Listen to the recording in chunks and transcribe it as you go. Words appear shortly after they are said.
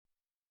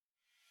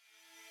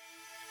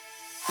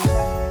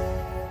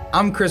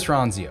I'm Chris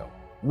Ronzio.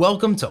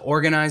 Welcome to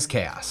Organized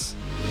Chaos.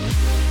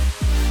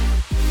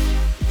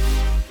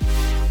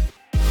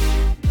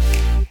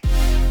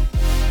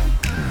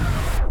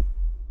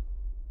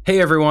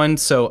 Hey everyone,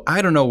 so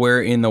I don't know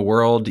where in the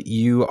world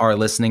you are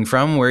listening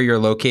from, where you're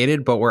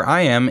located, but where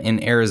I am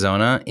in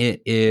Arizona,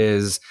 it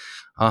is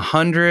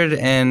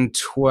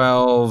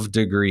 112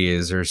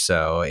 degrees or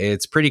so.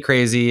 It's pretty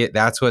crazy.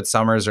 That's what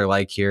summers are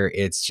like here.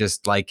 It's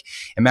just like,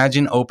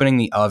 imagine opening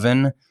the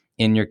oven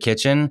in your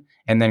kitchen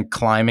and then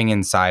climbing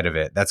inside of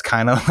it. That's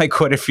kind of like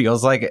what it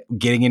feels like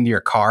getting into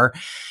your car.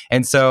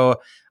 And so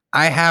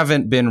I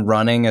haven't been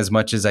running as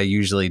much as I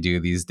usually do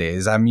these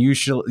days. I'm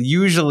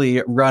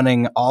usually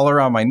running all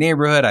around my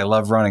neighborhood. I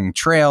love running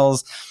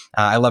trails.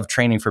 I love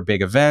training for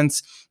big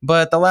events.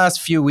 But the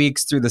last few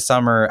weeks through the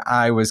summer,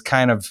 I was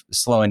kind of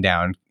slowing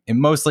down and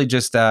mostly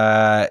just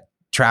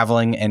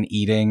traveling and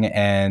eating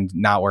and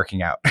not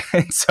working out.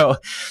 And so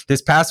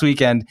this past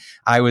weekend,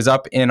 I was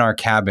up in our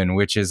cabin,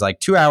 which is like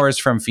 2 hours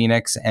from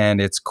Phoenix,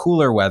 and it's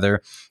cooler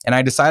weather. And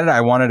I decided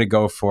I wanted to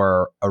go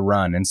for a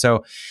run. And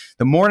so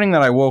the morning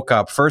that I woke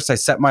up, first I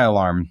set my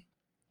alarm.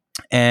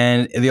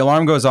 And the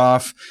alarm goes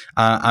off.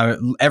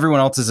 Everyone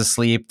else is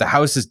asleep. The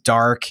house is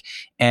dark.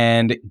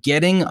 And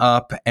getting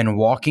up and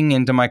walking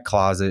into my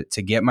closet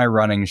to get my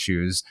running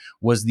shoes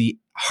was the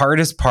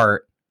hardest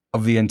part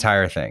of the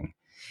entire thing.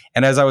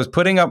 And as I was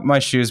putting on my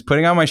shoes,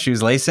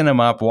 lacing them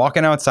up,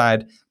 walking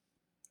outside,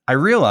 I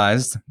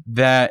realized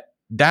that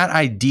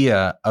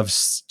idea of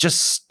just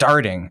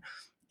starting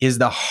is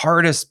the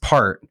hardest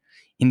part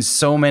in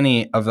so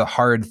many of the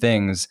hard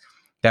things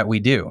that we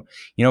do.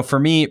 You know, for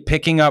me,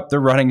 picking up the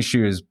running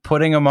shoes,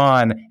 putting them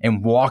on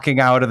and walking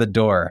out of the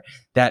door,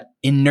 that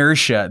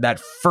inertia,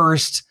 that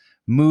first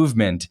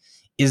movement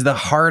is the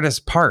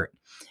hardest part.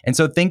 And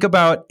so think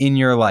about in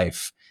your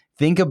life,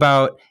 think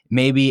about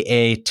maybe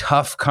a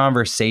tough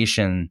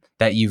conversation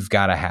that you've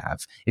got to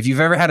have. If you've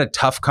ever had a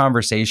tough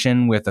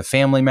conversation with a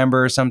family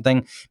member or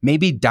something,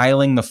 maybe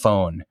dialing the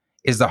phone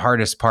is the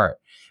hardest part.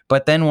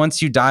 But then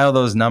once you dial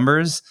those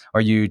numbers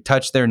or you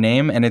touch their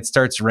name and it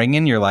starts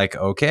ringing, you're like,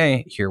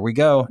 okay, here we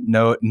go.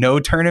 No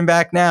turning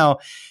back now.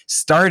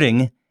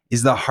 Starting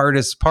is the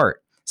hardest part.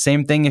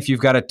 Same thing if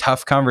you've got a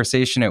tough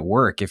conversation at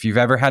work. If you've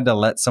ever had to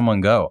let someone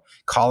go,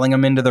 calling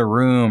them into the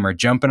room or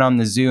jumping on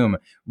the Zoom,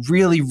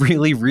 really,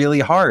 really,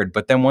 really hard.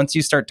 But then once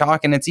you start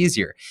talking, it's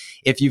easier.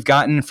 If you've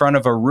gotten in front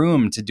of a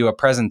room to do a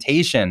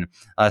presentation,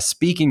 a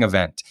speaking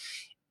event,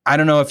 I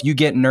don't know if you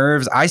get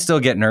nerves. I still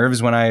get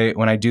nerves when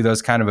I do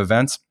those kind of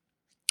events.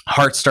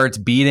 Heart starts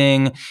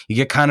beating, you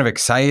get kind of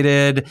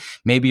excited,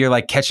 maybe you're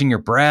like catching your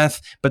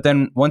breath, but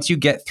then once you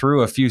get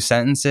through a few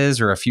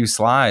sentences or a few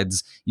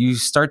slides, you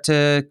start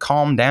to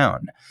calm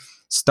down.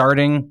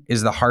 Starting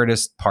is the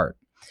hardest part.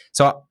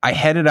 So I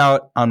headed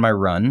out on my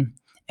run,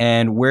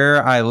 and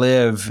where I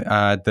live,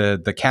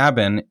 the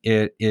cabin,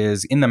 it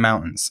is in the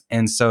mountains.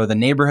 And so the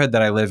neighborhood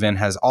that I live in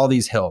has all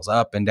these hills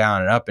up and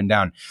down and up and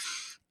down.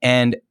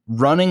 And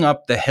running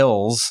up the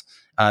hills,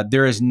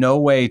 there is no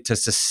way to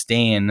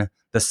sustain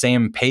the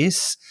same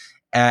pace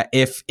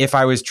if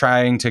I was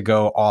trying to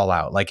go all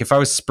out. Like if I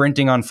was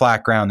sprinting on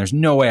flat ground, there's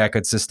no way I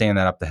could sustain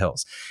that up the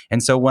hills.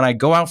 And so when I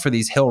go out for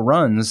these hill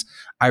runs,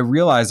 I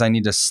realize I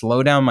need to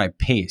slow down my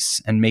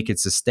pace and make it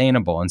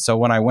sustainable. And so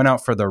when I went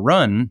out for the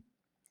run,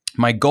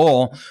 my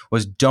goal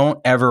was don't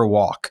ever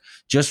walk.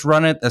 Just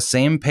run at the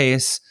same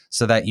pace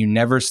so that you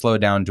never slow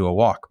down to a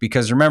walk.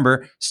 Because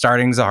remember,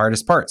 starting is the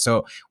hardest part.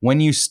 So when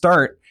you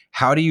start,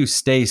 how do you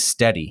stay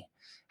steady?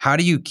 How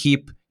do you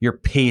keep your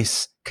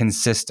pace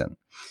consistent?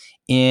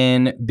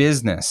 In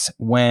business,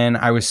 when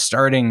I was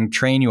starting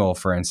Trainual,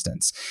 for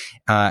instance,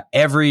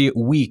 every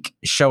week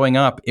showing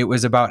up, it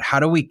was about how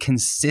do we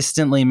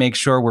consistently make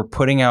sure we're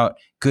putting out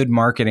good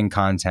marketing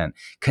content,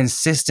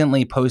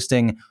 consistently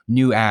posting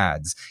new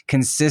ads,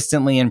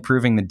 consistently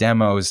improving the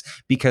demos,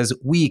 because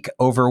week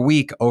over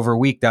week over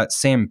week, that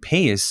same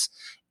pace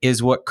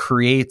is what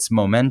creates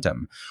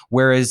momentum.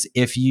 Whereas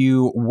if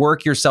you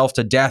work yourself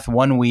to death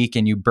one week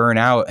and you burn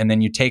out, and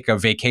then you take a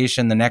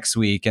vacation the next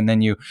week, and then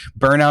you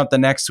burn out the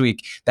next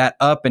week, that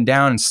up and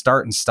down and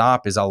start and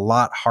stop is a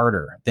lot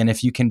harder than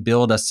if you can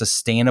build a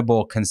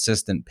sustainable,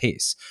 consistent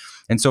pace.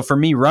 And so for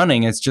me,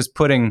 running, it's just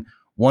putting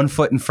one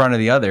foot in front of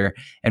the other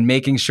and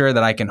making sure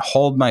that I can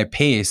hold my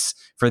pace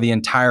for the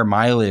entire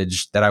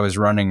mileage that I was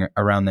running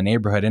around the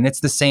neighborhood. And it's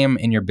the same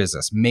in your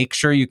business. Make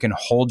sure you can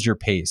hold your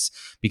pace,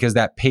 because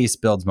that pace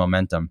builds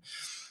momentum.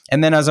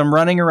 And then as I'm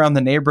running around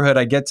the neighborhood,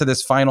 I get to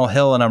this final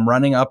hill and I'm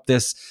running up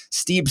this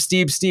steep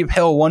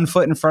hill, 1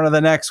 foot in front of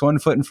the next, 1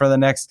 foot in front of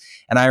the next.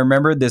 And I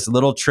remembered this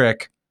little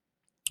trick,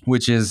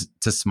 which is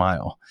to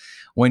smile.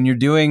 When you're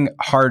doing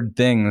hard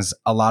things,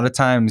 a lot of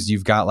times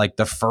you've got like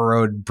the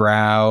furrowed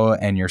brow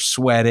and you're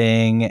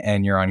sweating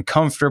and you're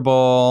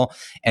uncomfortable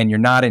and you're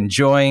not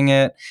enjoying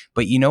it.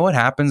 But you know what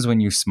happens when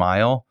you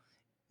smile?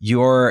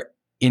 Your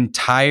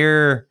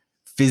entire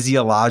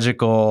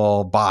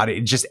physiological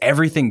body, just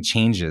everything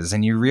changes,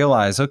 and you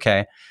realize,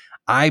 okay,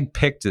 I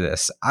picked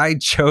this. I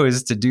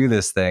chose to do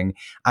this thing.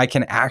 I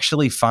can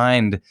actually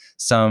find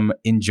some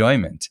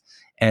enjoyment.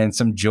 and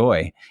some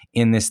joy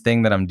in this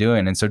thing that I'm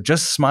doing. And so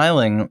just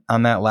smiling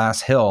on that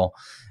last hill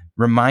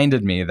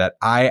reminded me that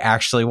I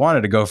actually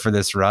wanted to go for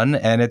this run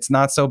and it's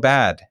not so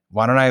bad.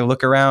 Why don't I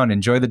look around,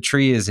 enjoy the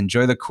trees,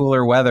 enjoy the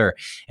cooler weather?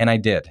 And I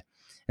did.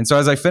 And so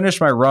as I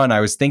finished my run, I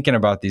was thinking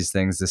about these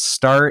things: to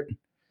start,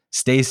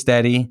 stay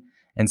steady,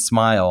 and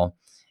smile.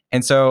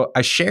 And so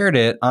I shared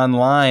it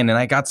online and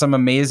I got some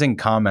amazing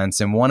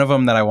comments. And one of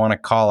them that I want to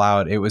call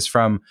out, it was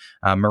from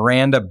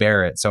Miranda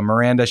Barrett. So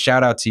Miranda,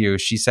 shout out to you.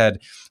 She said,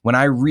 when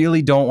I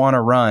really don't want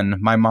to run,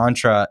 my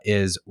mantra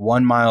is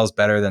 1 mile is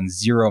better than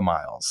 0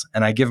 miles.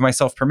 And I give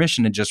myself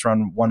permission to just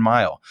run 1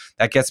 mile.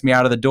 That gets me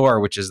out of the door,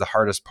 which is the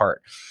hardest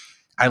part.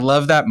 I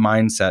love that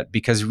mindset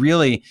because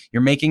really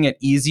you're making it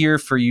easier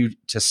for you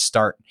to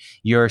start.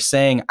 You're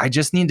saying, I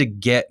just need to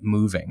get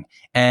moving.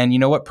 And you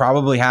know what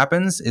probably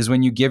happens is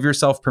when you give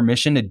yourself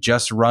permission to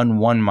just run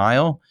 1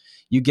 mile,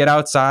 you get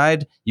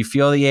outside, you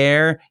feel the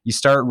air, you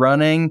start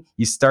running,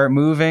 you start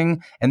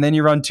moving, and then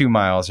you run 2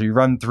 miles or you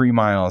run 3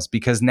 miles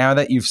because now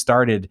that you've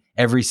started,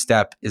 every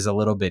step is a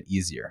little bit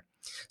easier.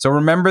 So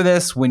remember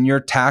this when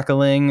you're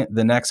tackling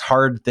the next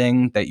hard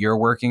thing that you're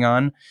working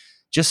on.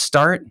 Just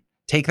start,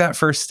 take that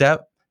first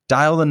step,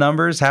 dial the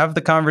numbers, have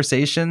the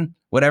conversation,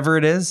 whatever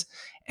it is,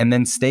 and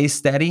then stay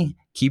steady.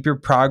 Keep your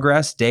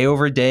progress day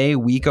over day,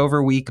 week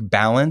over week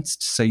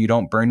balanced so you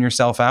don't burn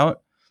yourself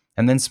out,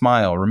 and then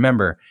smile.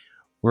 Remember,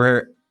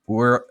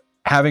 we're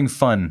having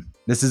fun.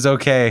 This is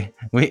okay.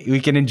 We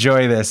can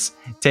enjoy this.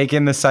 Take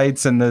in the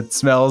sights and the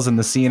smells and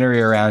the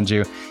scenery around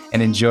you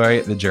and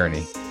enjoy the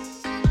journey.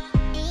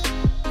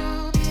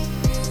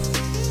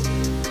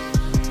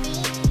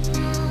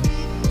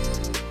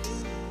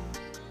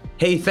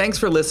 Hey, thanks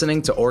for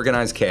listening to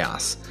Organized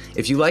Chaos.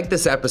 If you like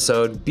this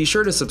episode, be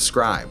sure to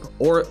subscribe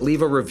or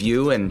leave a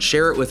review and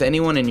share it with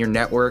anyone in your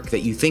network that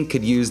you think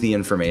could use the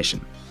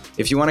information.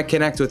 If you want to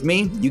connect with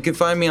me, you can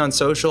find me on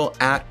social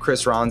at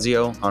Chris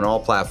Ronzio on all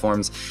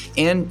platforms,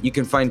 and you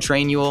can find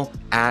Trainual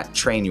at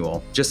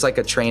Trainual, just like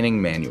a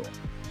training manual.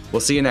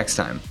 We'll see you next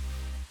time.